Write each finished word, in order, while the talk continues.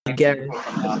Gary.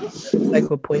 It's like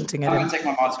we're pointing at I'm him. going to take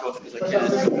my mask off because I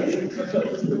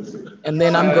can. And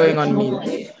then I'm going on mute.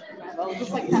 Okay.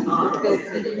 It's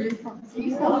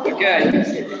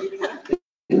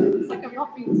like I'm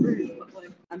not being rude, but like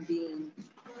I'm being.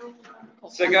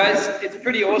 So guys, it's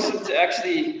pretty awesome to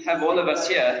actually have all of us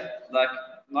here. Like,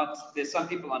 there's some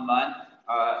people online,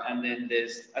 and then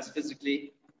there's us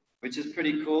physically, which is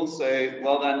pretty cool. So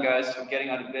well done, guys, for getting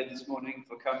out of bed this morning,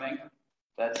 for coming.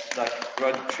 That's like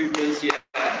road troopers here.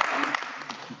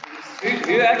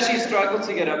 Who actually struggled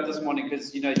to get up this morning?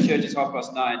 Because you know church is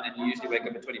 9:30, and you usually wake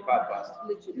up at 25 past.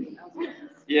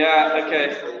 Yeah.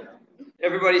 Okay.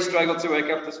 Everybody struggled to wake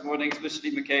up this morning,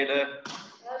 especially Michaela.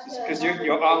 Because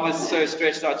your arm was so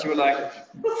stretched out, you were like,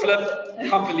 flip,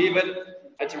 can't believe it.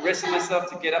 I had to wrestle myself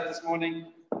to get up this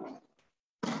morning.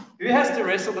 Who has to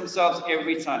wrestle themselves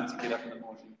every time to get up in the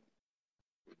morning?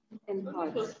 In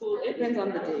parts. Depends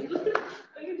on the day.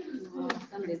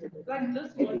 Some days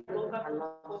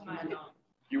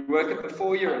You woke up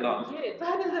before your alarm.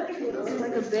 it's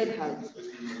like a bed hug.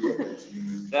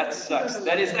 That sucks.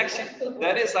 That is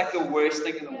like the worst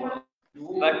thing in the world.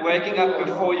 Like waking up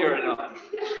before your alarm.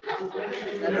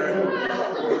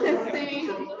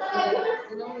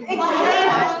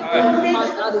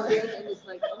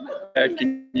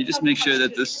 Can you just make sure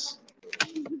that this...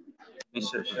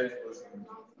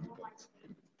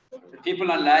 The people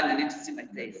online, they need to see my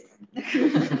face.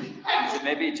 So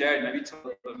maybe Jared, talk a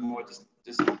little bit more. Just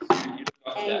you look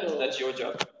after that. That's your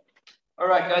job. All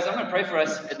right, guys, I'm going to pray for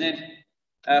us, and then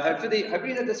hopefully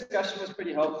the discussion was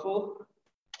pretty helpful.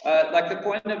 Like the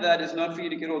point of that is not for you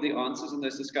to get all the answers in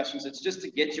those discussions. It's just to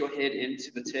get your head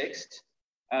into the text.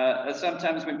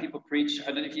 Sometimes when people preach, I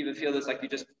don't know if you ever feel this, like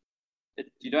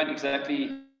you don't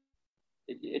exactly.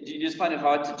 You just find it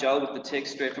hard to gel with the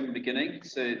text straight from the beginning.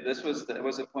 So this was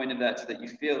a point of that, so that you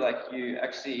feel like you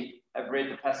actually have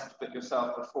read the passage bit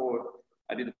yourself before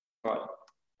I do the part.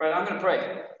 Right, I'm going to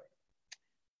pray.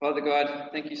 Father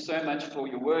God, thank you so much for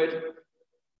your word.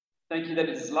 Thank you that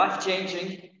it's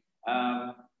life-changing.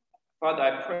 Father,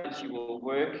 I pray that you will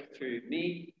work through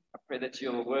me. I pray that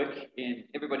you will work in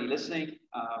everybody listening.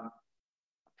 I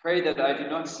pray that I do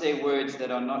not say words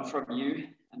that are not from you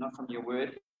and not from your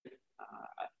word.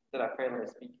 That I pray that I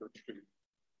speak your truth.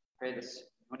 I pray this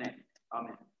in your name.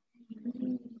 Amen.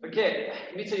 Okay,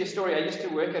 let me tell you a story. I used to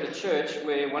work at a church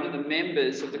where one of the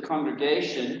members of the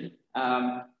congregation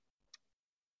had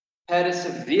a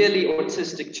severely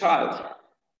autistic child.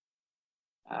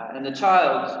 And the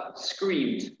child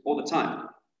screamed all the time.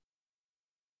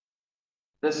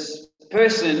 This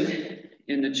person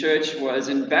in the church was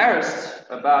embarrassed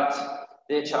about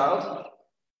their child,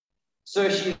 so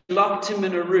she locked him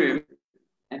in a room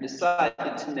and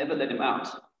decided to never let him out.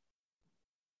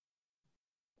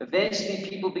 Eventually,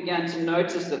 people began to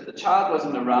notice that the child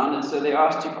wasn't around, and so they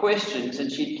asked her questions,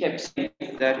 and she kept saying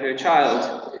that her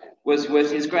child was with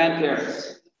his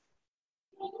grandparents.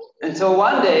 Until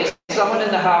one day, someone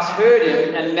in the house heard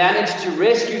him and managed to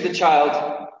rescue the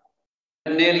child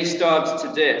and nearly starved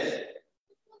to death.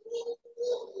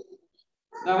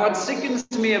 Now, what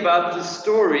sickens me about this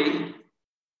story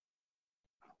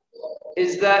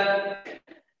is that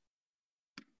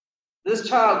this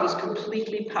child was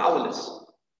completely powerless.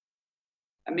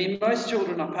 I mean, most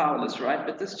children are powerless, right?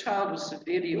 But this child was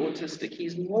severely autistic.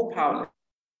 He's more powerless.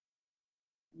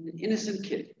 An innocent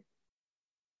kid.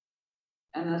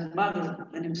 And his mother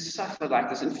let him suffer like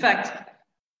this. In fact,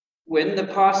 when the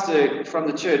pastor from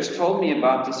the church told me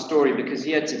about this story, because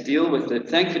he had to deal with it,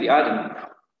 thankfully I didn't.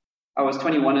 I was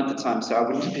 21 at the time, so I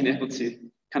wouldn't have been able to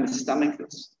kind of stomach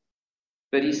this.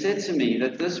 But he said to me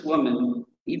that this woman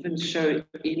even showed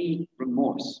any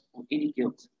remorse or any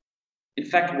guilt. In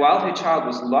fact, while her child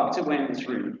was locked away in this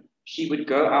room, she would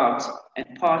go out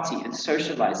and party and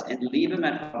socialize and leave him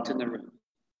at home in the room.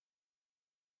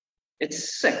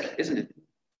 It's sick, isn't it?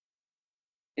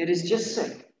 It is just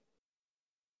sick.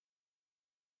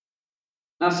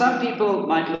 Now, some people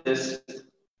might look at this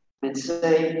and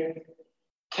say,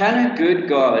 can a good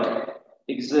God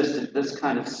exist if this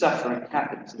kind of suffering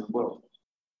happens in the world?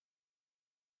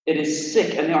 It is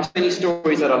sick, and there are so many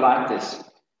stories that are like this.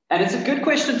 And it's a good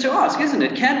question to ask, isn't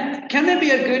it? Can there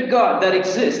be a good God that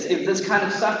exists if this kind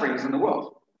of suffering is in the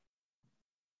world?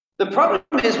 The problem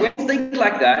is when they think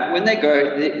like that, when they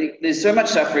go, there's so much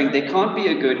suffering, there can't be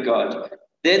a good God.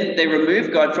 Then they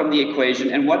remove God from the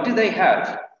equation, and what do they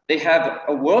have? They have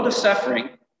a world of suffering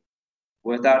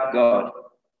without God.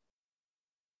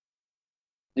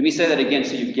 Let me say that again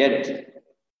so you get it.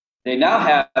 They now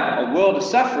have a world of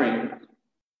suffering, and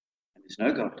there's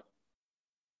no God.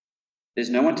 There's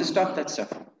no one to stop that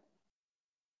suffering.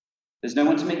 There's no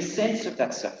one to make sense of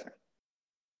that suffering.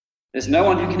 There's no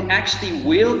one who can actually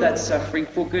wield that suffering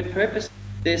for good purpose.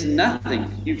 There's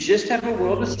nothing. You just have a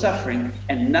world of suffering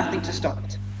and nothing to stop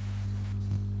it.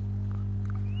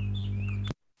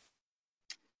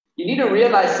 You need to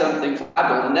realize something from the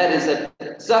Bible, and that is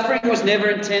that suffering was never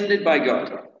intended by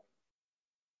God.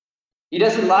 He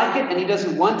doesn't like it and he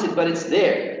doesn't want it, but it's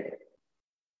there.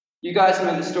 You guys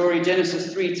know the story.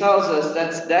 Genesis 3 tells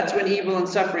us that's when evil and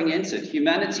suffering entered.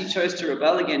 Humanity chose to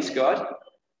rebel against God.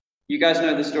 You guys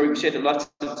know the story. We've shared it lots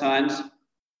of times.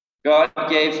 God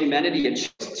gave humanity a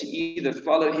choice to either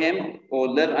follow him or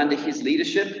live under his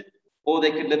leadership, or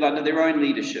they could live under their own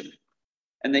leadership.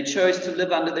 And they chose to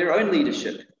live under their own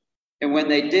leadership. And when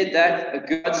they did that,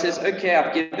 God says, okay,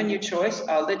 I've given you choice.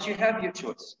 I'll let you have your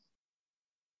choice.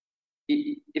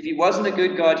 If he wasn't a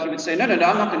good God, he would say, no, I'm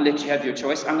not going to let you have your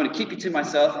choice. I'm going to keep you to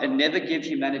myself and never give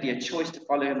humanity a choice to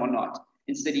follow him or not.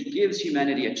 Instead, he gives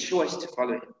humanity a choice to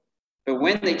follow him. But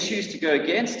when they choose to go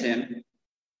against him,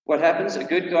 what happens? A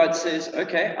good God says,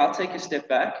 okay, I'll take a step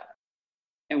back.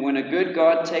 And when a good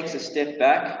God takes a step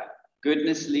back,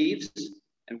 goodness leaves,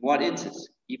 and what enters?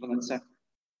 Evil and suffering.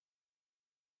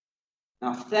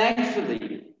 Now,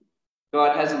 thankfully,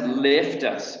 God hasn't left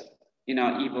us in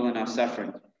our evil and our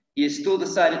suffering. He has still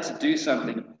decided to do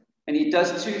something. And he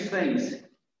does two things.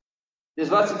 There's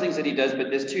lots of things that he does, but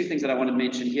there's two things that I want to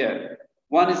mention here.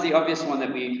 One is the obvious one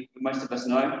that most of us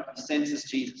know. He sends us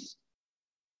Jesus.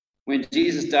 When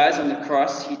Jesus dies on the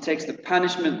cross, he takes the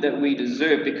punishment that we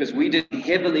deserve because we did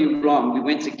heavily wrong. We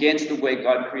went against the way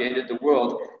God created the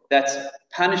world. That's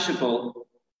punishable,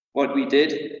 what we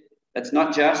did. That's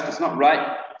not just, it's not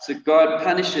right. So God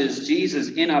punishes Jesus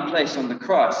in our place on the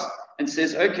cross and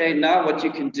says, okay, now what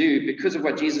you can do, because of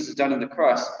what Jesus has done on the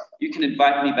cross, you can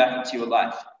invite me back into your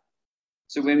life.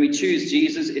 So when we choose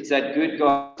Jesus, it's that good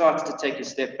God starts to take a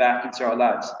step back into our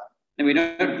lives. And we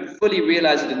don't fully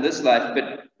realize it in this life,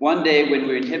 but one day when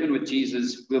we're in heaven with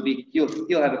Jesus,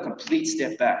 he'll have a complete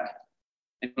step back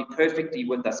and be perfectly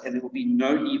with us, and there will be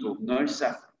no evil, no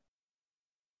suffering.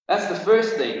 That's the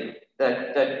first thing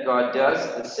that God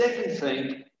does. The second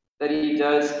thing that he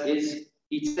does is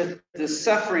he takes the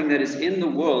suffering that is in the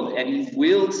world and he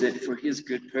wields it for his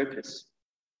good purpose.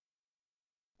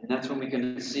 And that's what we're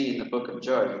going to see in the book of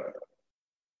Job.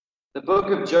 The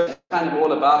book of Job is kind of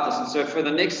all about this. And so for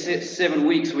the next 7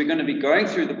 weeks, we're going to be going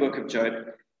through the book of Job.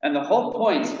 And the whole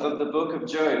point of the book of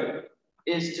Job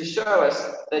is to show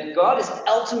us that God is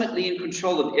ultimately in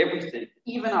control of everything,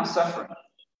 even our suffering.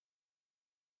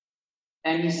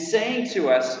 And he's saying to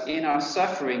us in our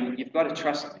suffering, you've got to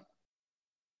trust me.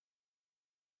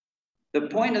 The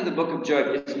point of the book of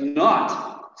Job is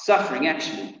not suffering,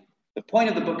 actually. The point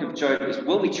of the book of Job is,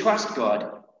 will we trust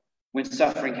God when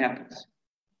suffering happens?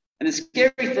 And the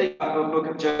scary thing about the book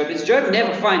of Job is Job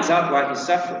never finds out why he's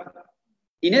suffering.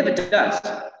 He never does.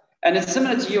 And it's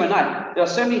similar to you and I. There are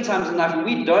so many times in life when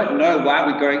we don't know why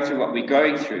we're going through what we're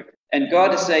going through. And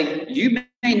God is saying, you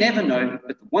may never know,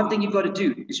 but the one thing you've got to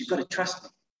do is you've got to trust me.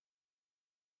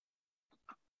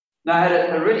 Now, I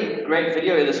had a really great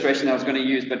video illustration I was going to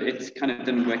use, but it kind of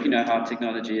didn't work. You know how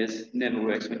technology is. It never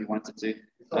works when you want it to.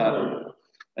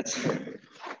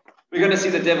 We're going to see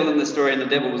the devil in the story, and the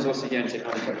devil was also here in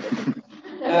technology.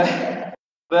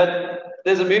 But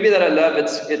there's a movie that I love.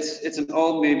 It's an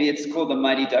old movie. It's called The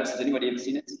Mighty Ducks. Has anybody ever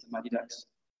seen it? The Mighty Ducks.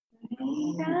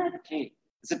 Okay.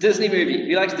 It's a Disney movie.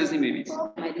 Who likes Disney movies?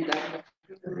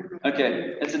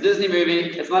 Okay, it's a Disney movie.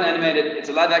 It's not animated. It's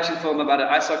a live action film about an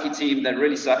ice hockey team that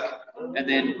really suck. And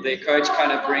then their coach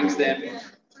kind of brings them.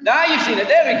 Now you've seen it.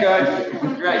 There we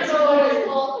go. Great.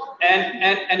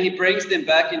 And he brings them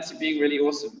back into being really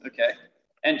awesome. Okay.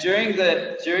 And during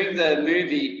the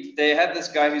movie, they have this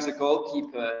guy who's a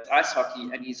goalkeeper, ice hockey,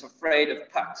 and he's afraid of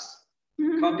pucks.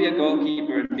 You can't be a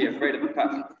goalkeeper and be afraid of a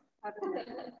puck.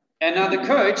 And now the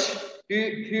coach, who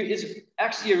is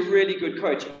actually a really good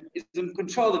coach, is in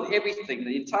control of everything,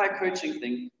 the entire coaching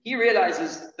thing. He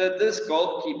realizes that this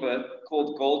goalkeeper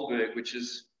called Goldberg, which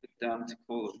is dumb to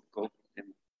call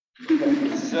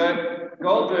Goldberg. So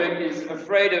Goldberg is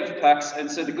afraid of pucks, and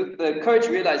so the coach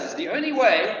realizes the only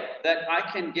way that I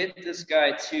can get this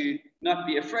guy to not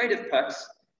be afraid of pucks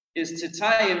is to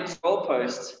tie him to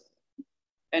goalposts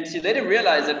and to let him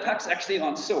realize that pucks actually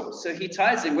aren't sore. So he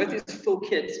ties him with his full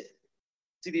kit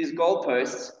to these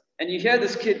goalposts, and you hear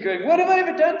this kid going, "What have I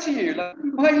ever done to you? Like,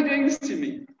 why are you doing this to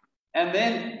me?" And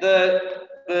then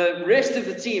the rest of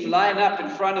the team line up in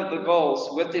front of the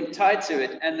goals with him tied to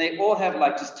it, and they all have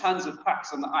like just tons of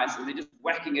pucks on the ice, and they're just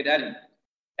whacking it at him.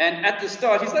 And at the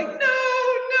start, he's like,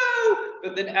 "No!"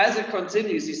 But then as it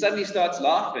continues, he suddenly starts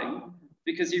laughing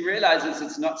because he realizes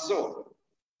it's not sore.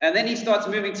 And then he starts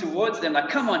moving towards them like,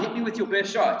 "Come on, hit me with your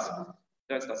best shot."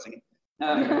 Don't start singing.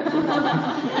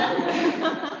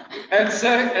 And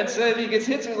so he gets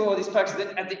hit with all these pucks.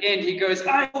 Then at the end, he goes,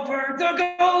 "I will burn the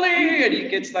goalie," and he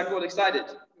gets like all excited.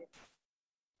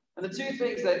 And the two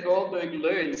things that Goldberg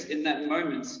learns in that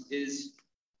moment is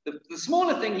the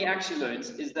smaller thing he actually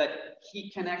learns is that he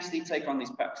can actually take on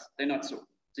these pucks. They're not sore,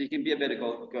 so he can be a better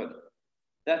goalie.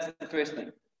 That's the first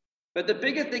thing. But the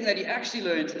bigger thing that he actually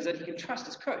learns is that he can trust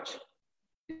his coach.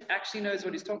 He actually knows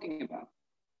what he's talking about.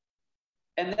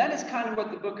 And that is kind of what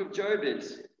the book of Job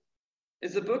is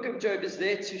the book of Job is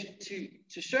there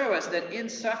to show us that in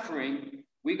suffering,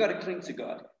 we got to cling to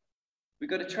God. We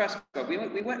got to trust God. We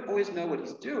won't always know what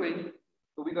he's doing,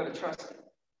 but we got to trust him.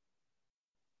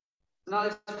 Now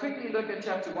let's quickly look at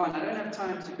chapter 1. I don't have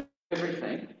time to go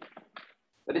everything,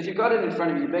 but if you've got it in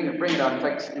front of you, bring it out. In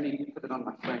fact, let me put it on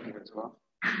my phone here as well.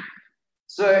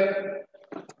 So,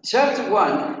 chapter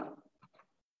 1,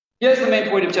 here's the main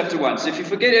point of chapter 1. So if you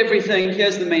forget everything,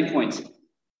 here's the main point.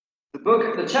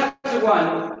 The chapter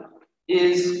 1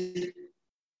 is,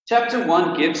 chapter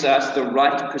 1 gives us the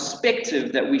right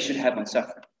perspective that we should have on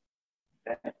suffering.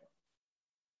 Okay?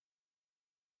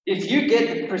 If you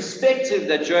get the perspective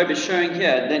that Job is showing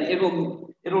here, then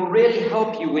it'll really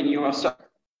help you when you are suffering.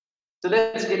 So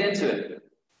let's get into it.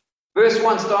 Verse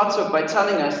 1 starts off by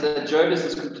telling us that Job is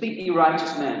this completely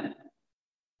righteous man.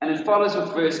 And it follows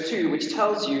with verse 2, which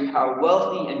tells you how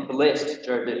wealthy and blessed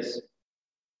Job is.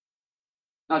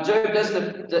 Now, Job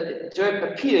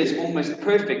appears almost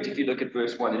perfect if you look at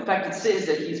verse 1. In fact, it says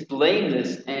that he's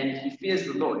blameless and he fears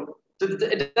the Lord. So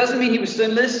it doesn't mean he was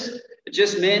sinless. It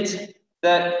just meant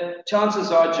that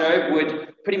chances are Job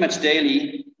would pretty much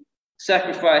daily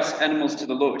sacrifice animals to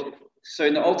the Lord. So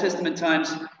in the Old Testament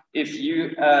times, if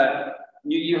you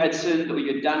knew you had sinned or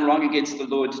you had done wrong against the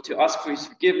Lord, to ask for his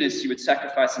forgiveness, you would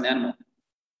sacrifice an animal.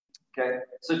 Okay,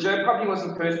 so Job probably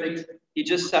wasn't perfect. He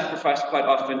just sacrificed quite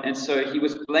often, and so he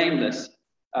was blameless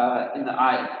in the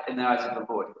eyes of the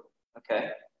Lord.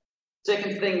 Okay.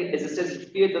 Second thing is, it says he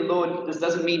feared the Lord. This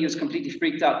doesn't mean he was completely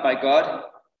freaked out by God.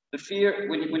 The fear,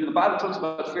 when the Bible talks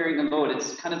about fearing the Lord,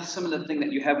 it's kind of a similar thing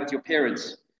that you have with your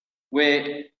parents,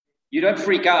 where you don't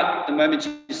freak out the moment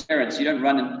you see parents. You don't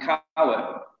run and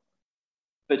cower,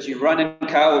 but you run and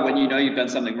cower when you know you've done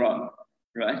something wrong,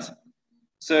 right?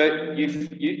 So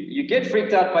you get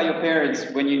freaked out by your parents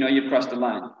when you know you've crossed the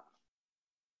line.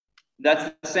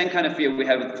 That's the same kind of fear we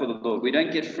have for the Lord. We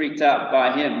don't get freaked out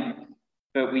by him,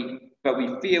 but we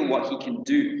fear what he can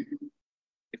do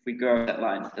if we go over that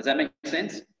line. Does that make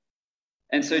sense?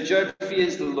 And so Job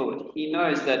fears the Lord. He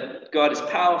knows that God is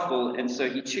powerful, and so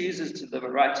he chooses to live a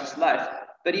righteous life.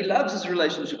 But he loves his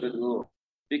relationship with the Lord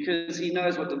because he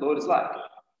knows what the Lord is like.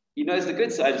 He knows the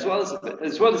good side as well as the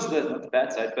not the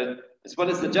bad side, but as well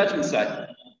as the judgment side.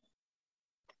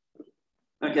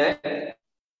 Okay.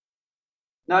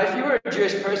 Now, if you were a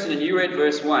Jewish person and you read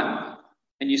verse 1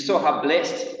 and you saw how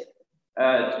blessed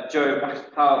Job,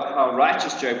 how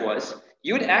righteous Job was,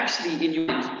 you would actually,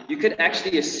 you could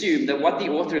actually assume that what the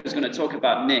author is going to talk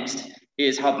about next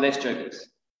is how blessed Job is.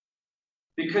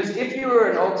 Because if you were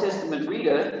an Old Testament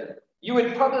reader, you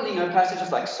would probably know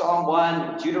passages like Psalm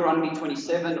 1, Deuteronomy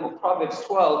 27, or Proverbs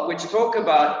 12, which talk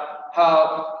about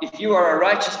how if you are a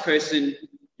righteous person,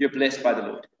 you're blessed by the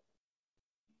Lord.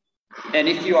 And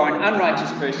if you are an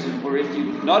unrighteous person, or if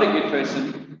you're not a good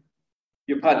person,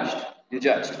 you're punished, you're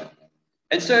judged.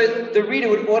 And so the reader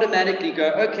would automatically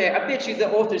go, okay, I bet you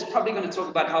the author is probably going to talk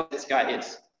about how this guy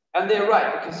is. And they're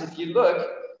right, because if you look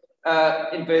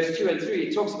in verse 2 and 3,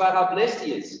 it talks about how blessed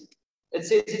he is. It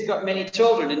says he's got many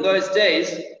children. In those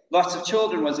days, lots of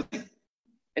children was a thing.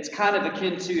 It's kind of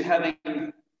akin to having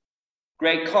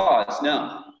great cars.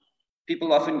 Now,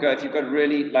 people often go, if you've got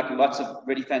lots of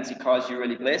really fancy cars, you're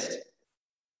really blessed.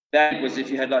 That was if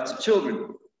you had lots of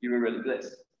children, you were really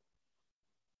blessed.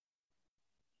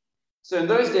 So in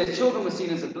those days, children were seen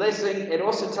as a blessing. It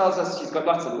also tells us he's got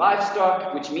lots of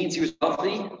livestock, which means he was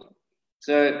wealthy.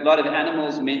 So a lot of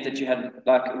animals meant that you had,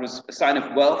 it was a sign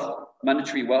of wealth,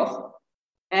 monetary wealth.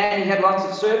 And he had lots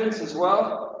of servants as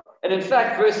well. And in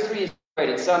fact, verse 3 is great.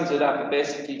 It sums it up. It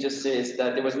basically just says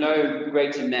that there was no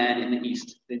greater man in the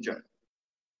East than Job.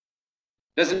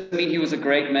 Doesn't mean he was a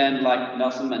great man like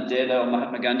Nelson Mandela or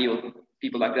Mahatma Gandhi or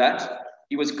people like that.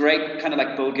 He was great, kind of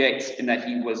like Bill Gates, in that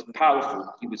he was powerful.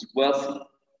 He was wealthy.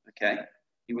 Okay?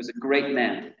 He was a great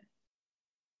man.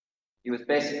 He was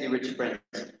basically Richard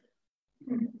Branson.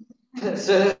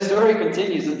 So the story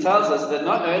continues and tells us that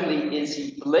not only is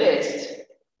he blessed,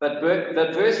 but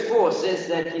verse 4 says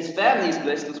that his family is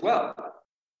blessed as well.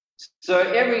 So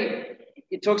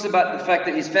it talks about the fact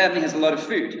that his family has a lot of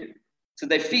food. So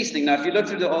they're feasting. Now, if you look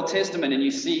through the Old Testament and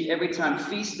you see every time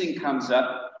feasting comes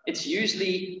up, it's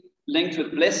usually linked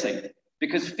with blessing,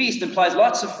 because feast implies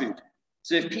lots of food.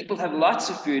 So if people have lots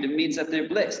of food, it means that they're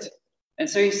blessed. And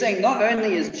so he's saying not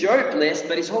only is Job blessed,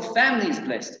 but his whole family is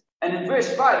blessed. And in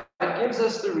verse 5, it gives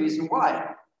us the reason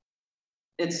why.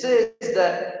 It says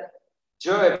that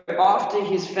Job, after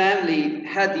his family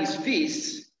had these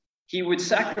feasts, he would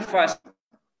sacrifice.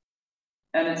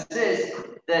 And it says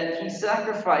that he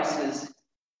sacrifices,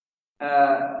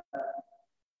 let's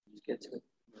get to it,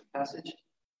 the passage.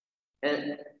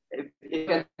 And if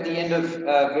at the end of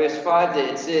verse 5 there,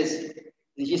 it says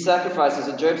he sacrifices,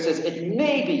 and Job says, it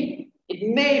may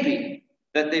be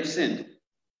that they've sinned.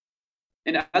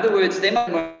 In other words, they might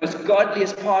be the most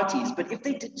godliest parties, but if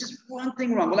they did just one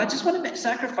thing wrong, well, I just want to make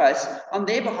sacrifice on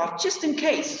their behalf, just in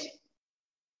case.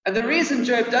 And the reason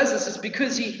Job does this is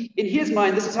because in his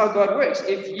mind, this is how God works.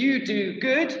 If you do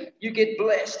good, you get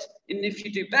blessed. And if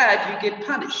you do bad, you get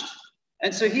punished.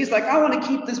 And so he's like, I want to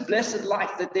keep this blessed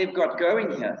life that they've got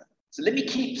going here. So let me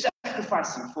keep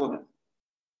sacrificing for them.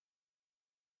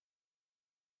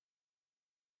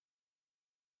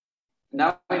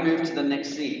 Now we move to the next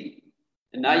scene.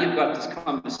 And now you've got this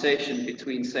conversation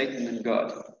between Satan and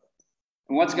God.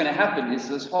 And what's going to happen is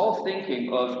this whole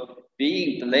thinking of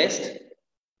being blessed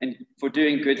and for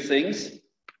doing good things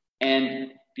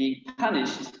and being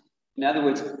punished. In other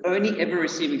words, only ever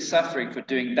receiving suffering for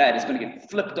doing bad is going to get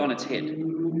flipped on its head.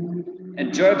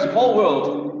 And Job's whole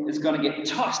world is going to get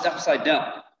tossed upside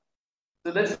down.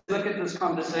 So let's look at this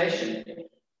conversation.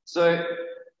 So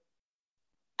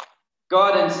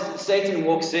God and Satan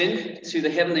walks in to the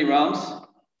heavenly realms.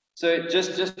 So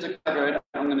just to cover it,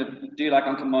 I'm going to do like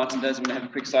Uncle Martin does. I'm going to have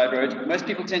a quick side road. Most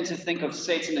people tend to think of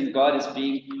Satan and God as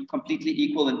being completely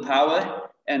equal in power.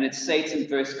 And it's Satan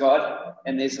versus God.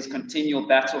 And there's this continual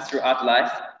battle throughout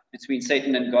life between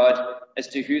Satan and God as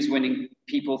to who's winning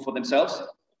people for themselves.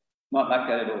 Not like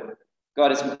that at all.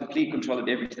 God is in complete control of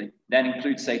everything. That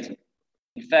includes Satan.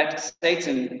 In fact,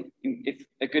 Satan, if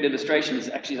a good illustration is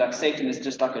actually like Satan is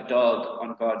just like a dog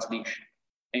on God's leash.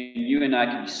 And you and I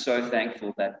can be so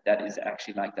thankful that that is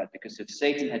actually like that. Because if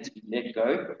Satan had to be let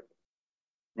go,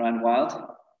 run wild,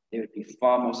 there would be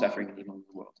far more suffering and evil in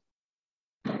the world.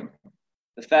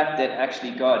 The fact that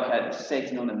actually God had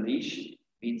Satan on a leash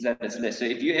means that it's less. So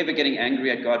if you're ever getting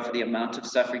angry at God for the amount of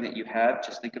suffering that you have,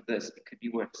 just think of this. It could be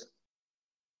worse.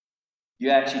 You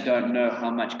actually don't know how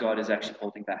much God is actually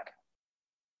holding back.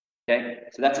 Okay,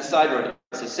 so that's a side road.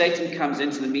 So Satan comes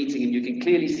into the meeting, and you can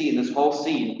clearly see in this whole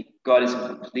scene, God is in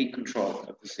complete control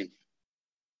of the scene.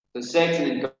 So Satan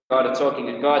and God are talking,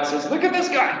 and God says, look at this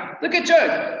guy. Look at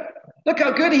Job. Look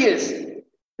how good he is.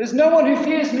 There's no one who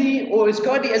fears me or as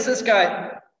godly as this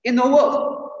guy in the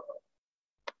world.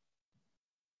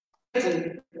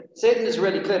 Satan is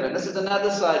really clever. This is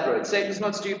another side road. Satan's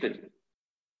not stupid.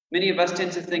 Many of us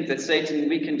tend to think that Satan,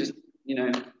 we can just,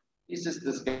 he's just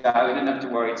this guy. We don't have to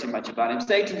worry too much about him.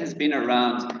 Satan has been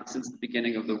around since the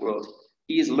beginning of the world.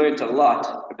 He has learned a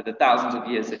lot over the thousands of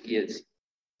years that he is.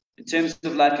 In terms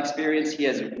of life experience, he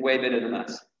has it way better than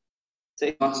us.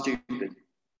 Satan's not stupid.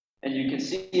 And you can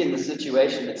see in the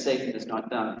situation that Satan is not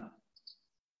done.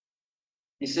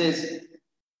 He says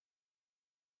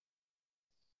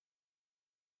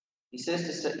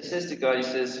to God,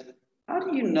 how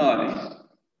do you know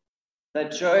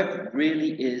that Job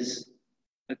really is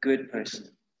a good person?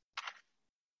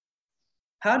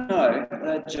 How do you know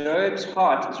that Job's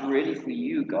heart is really for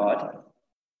you, God?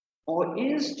 Or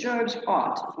is Job's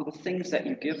heart for the things that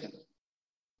you give him?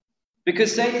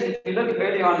 Because Satan, if you look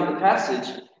early on in the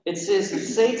passage, it says that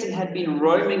Satan had been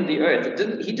roaming the earth.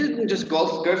 He didn't just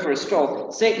go for a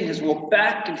stroll. Satan has walked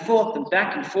back and forth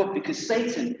because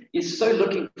Satan is so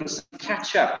looking for some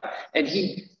catch up. And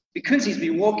because he's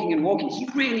been walking, he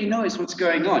really knows what's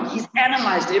going on. He's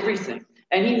analyzed everything.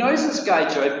 And he knows this guy,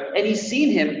 Job, and he's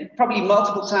seen him probably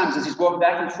multiple times as he's walked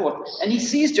back and forth. And he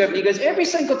sees Job, and he goes, every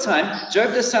single time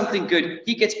Job does something good,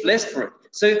 he gets blessed for it.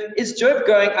 So is Job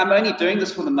going, I'm only doing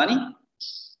this for the money?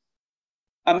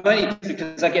 I'm only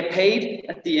because I get paid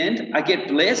at the end. I get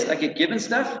blessed. I get given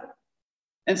stuff.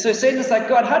 And so Satan's like,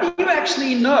 God, how do you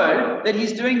actually know that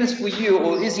he's doing this for you?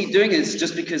 Or is he doing this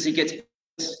just because he gets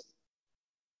blessed?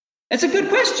 It's a good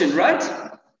question, right?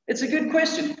 It's a good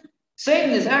question.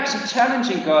 Satan is actually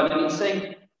challenging God, and he's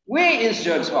saying, where is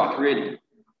Job's heart really?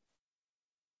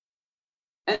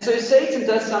 And so Satan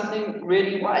does something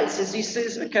really wise. He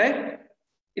says, okay,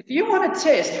 if you want to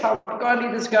test how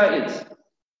godly this guy is,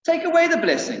 take away the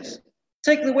blessings.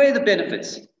 Take away the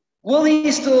benefits. Will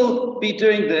he still be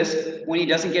doing this when he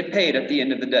doesn't get paid at the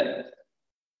end of the day?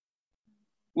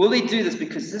 Will he do this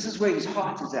because this is where his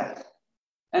heart is at?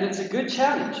 And it's a good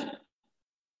challenge.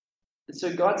 And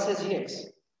so God says yes.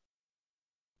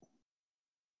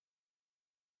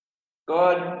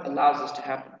 God allows this to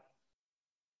happen.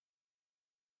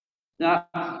 Now,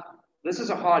 this is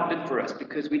a hard bit for us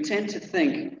because we tend to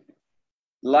think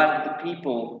like the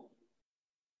people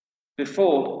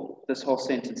before this whole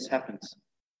sentence happens.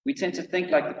 We tend to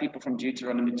think like the people from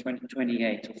Deuteronomy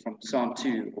 28 or from Psalm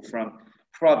 2 or from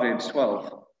Proverbs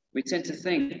 12. We tend to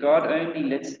think God only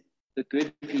lets the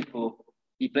good people,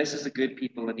 he blesses the good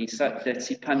people and he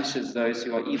punishes those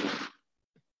who are evil.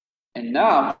 And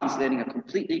now he's letting a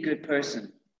completely good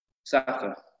person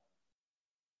suffer.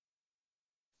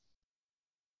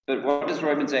 But what does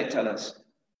Romans 8 tell us?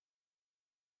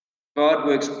 God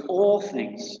works all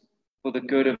things for the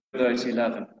good of those who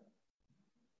love him.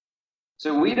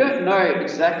 So we don't know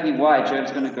exactly why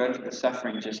Job's going to go through the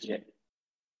suffering just yet.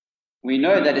 We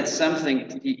know that it's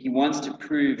something he wants to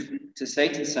prove to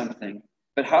Satan something.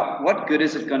 But what good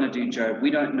is it going to do, Job?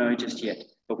 We don't know just yet.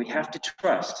 But we have to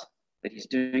trust that he's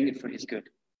doing it for his good.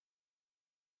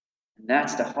 And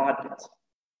that's the hard bit.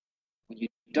 When you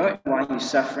don't know why you're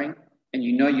suffering, and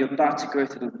you know you're about to go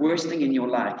through the worst thing in your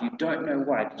life, you don't know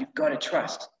why, but you've got to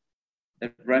trust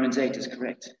that Romans 8 is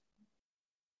correct.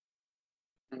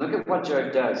 And look at what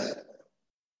Job does.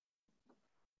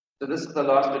 So this is the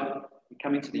last bit,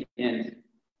 coming to the end.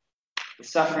 The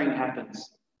suffering happens,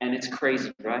 and it's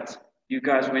crazy, right? You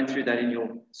guys went through that in your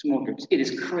small groups. It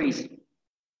is crazy.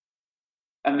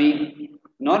 I mean,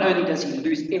 not only does he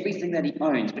lose everything that he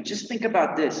owns, but just think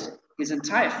about this. His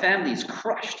entire family is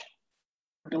crushed.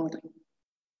 Building.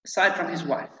 Aside from his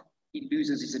wife, he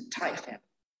loses his entire family.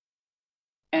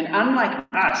 And unlike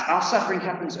us, our suffering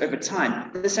happens over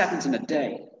time. This happens in a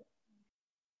day.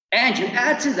 And you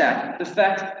add to that the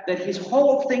fact that his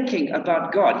whole thinking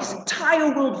about God, his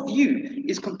entire worldview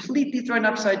is completely thrown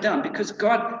upside down because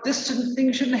God, this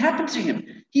thing shouldn't happen to him.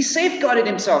 He safeguarded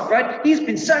himself, right? He's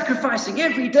been sacrificing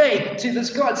every day to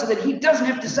this God so that he doesn't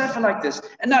have to suffer like this.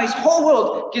 And now his whole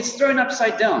world gets thrown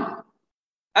upside down.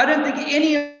 I don't think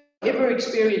any of us ever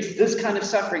experienced this kind of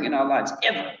suffering in our lives,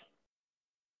 ever.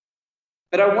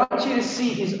 But I want you to see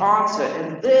his answer,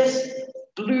 and this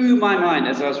blew my mind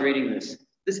as I was reading this.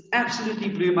 This absolutely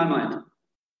blew my mind.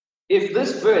 If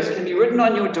this verse can be written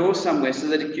on your door somewhere so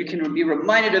that you can be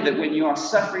reminded of it when you are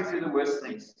suffering through the worst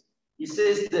things. He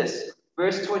says this,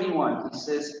 verse 21, he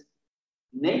says,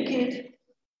 naked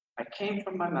I came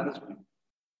from my mother's womb,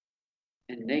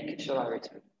 and naked shall I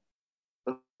return.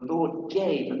 The Lord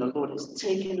gave, and the Lord has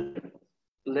taken.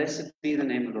 Blessed be the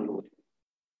name of the Lord.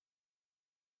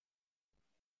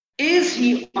 Is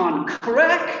he on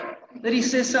crack that he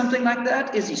says something like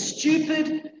that? Is he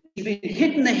stupid? He's been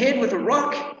hit in the head with a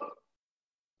rock?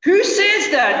 Who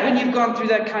says that when you've gone through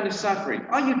that kind of suffering?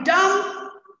 Are you dumb?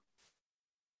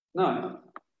 No.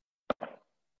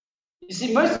 You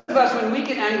see, most of us, when we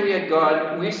get angry at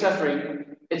God, we're suffering,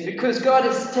 it's because God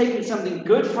has taken something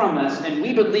good from us and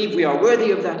we believe we are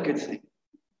worthy of that good thing.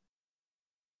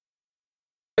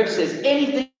 Job says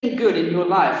anything good in your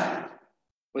life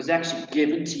was actually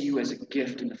given to you as a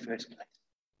gift in the first place.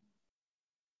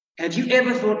 Have you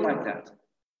ever thought like that?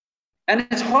 And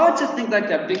it's hard to think like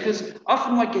that because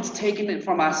often what gets taken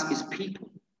from us is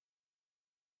people.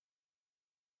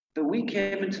 But we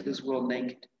came into this world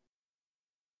naked.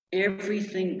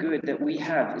 Everything good that we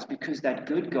have is because that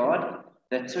good God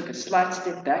that took a slight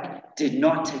step back did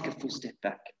not take a full step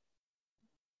back.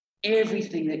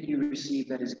 Everything that you receive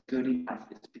that is good in life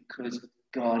is because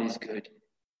God is good.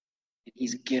 And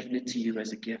he's given it to you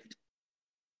as a gift.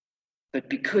 But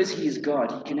because he is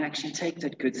God, he can actually take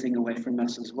that good thing away from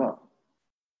us as well.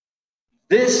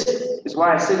 This is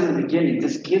why I said in the beginning,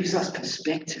 this gives us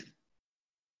perspective.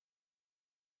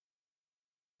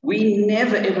 We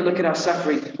never ever look at our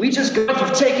suffering. We just go,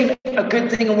 you've taken a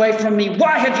good thing away from me.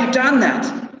 Why have you done that?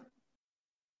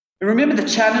 And remember the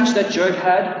challenge that Job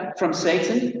had from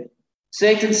Satan?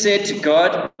 Satan said to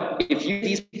God, if you take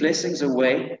these blessings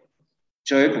away,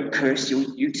 Job will curse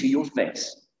you to your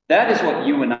face. That is what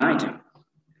you and I do.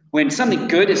 When something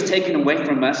good is taken away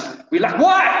from us, we're like,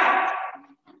 why?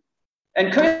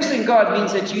 And cursing God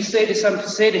means that you say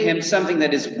to him something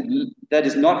that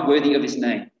is not worthy of his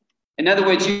name. In other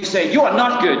words, you say, you are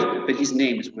not good, but his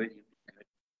name is worthy of good.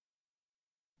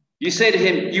 You say to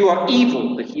him, you are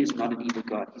evil, but he is not an evil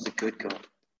God. He's a good God.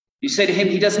 You say to him,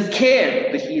 he doesn't care,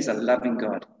 but he is a loving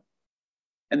God.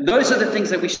 And those are the things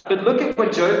that we should. But look at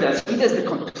what Job does. He does the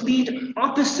complete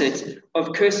opposite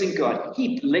of cursing God.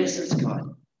 He blesses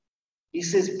God. He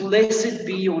says, blessed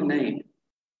be your name.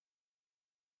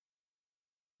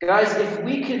 Guys, if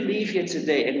we could leave here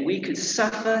today and we could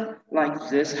suffer like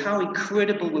this, how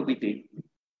incredible would we be?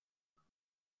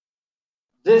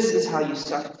 This is how you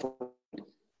suffer for.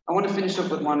 I want to finish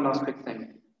up with one last quick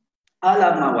thing. I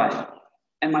love my wife.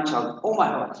 and my child with all my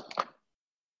heart.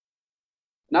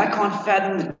 And I can't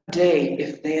fathom the day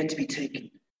if they are to be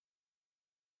taken.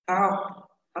 How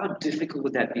difficult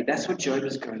would that be? That's what Job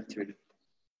is going through.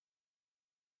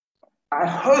 I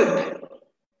hope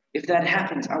if that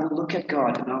happens, I will look at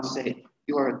God and I'll say,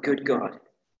 you are a good God.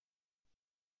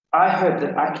 I hope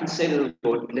that I can say to the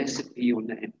Lord, blessed be your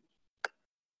name.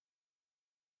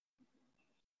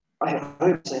 I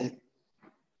hope that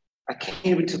I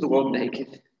came into the world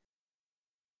naked.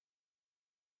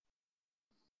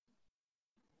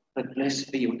 But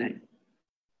blessed be your name.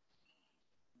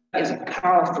 That is a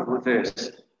powerful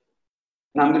verse.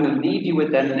 And I'm going to leave you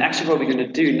with that. And actually what we're going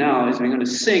to do now is we're going to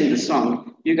sing the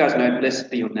song. You guys know, blessed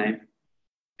be your name.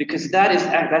 Because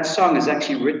that song is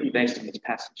actually written based on this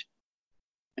passage.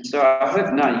 And so I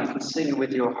hope now you can sing it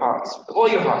with your hearts, with all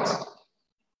your hearts.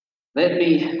 Let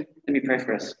me pray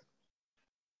for us.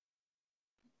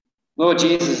 Lord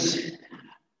Jesus,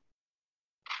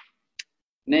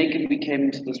 naked we came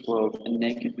into this world, and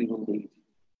naked we will leave.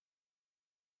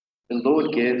 The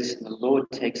Lord gives, and the Lord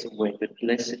takes away, but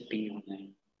blessed be your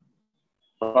name.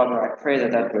 Father, I pray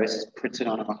that that verse is printed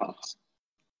on our hearts.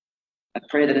 I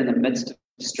pray that in the midst of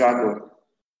struggle,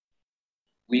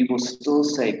 we will still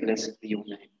say, blessed be your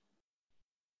name.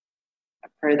 I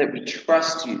pray that we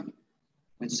trust you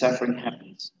when suffering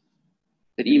happens.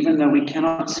 That even though we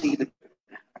cannot see the good,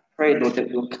 I pray, Lord,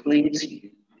 that we'll cling to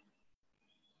you.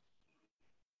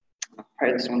 I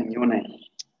pray this one in your name.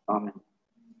 Amen.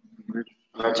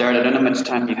 All right, Jared, I don't know how much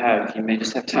time you have. You may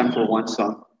just have time for one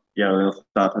song. Yeah, we'll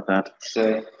start with that.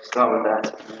 So start with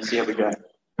that and see how we go.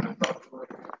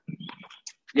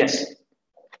 Yes.